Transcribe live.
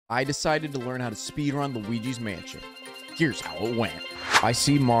I decided to learn how to speedrun Luigi's Mansion. Here's how it went. I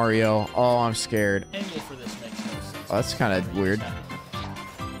see Mario. Oh, I'm scared. Angle for this makes no sense. Oh, that's kind of weird.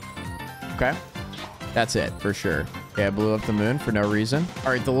 Okay. That's it, for sure. Okay, I blew up the moon for no reason.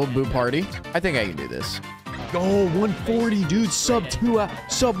 All right, the little boo party. I think I can do this. Oh, 140, dude. Sub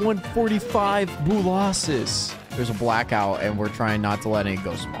 145 boo losses. There's a blackout, and we're trying not to let any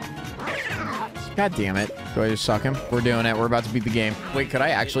go small. God damn it. Do I just suck him? We're doing it. We're about to beat the game. Wait, could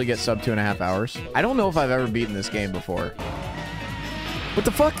I actually get sub 2.5 hours? I don't know if I've ever beaten this game before. What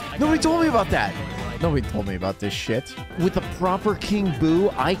the fuck? Nobody told me about that. Nobody told me about this shit. With a proper King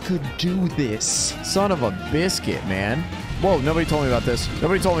Boo, I could do this. Son of a biscuit, man. Whoa, nobody told me about this.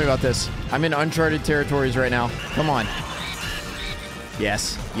 Nobody told me about this. I'm in uncharted territories right now. Come on.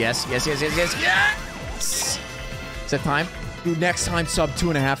 Yes. Yes, yes, yes, yes, yes, yes! Is that time? Dude, next time, sub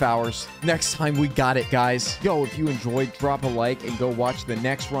 2.5 hours. Next time, we got it, guys. Yo, if you enjoyed, drop a like and go watch the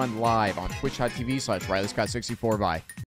next run live on twitch.tv/RileyScott64. Bye.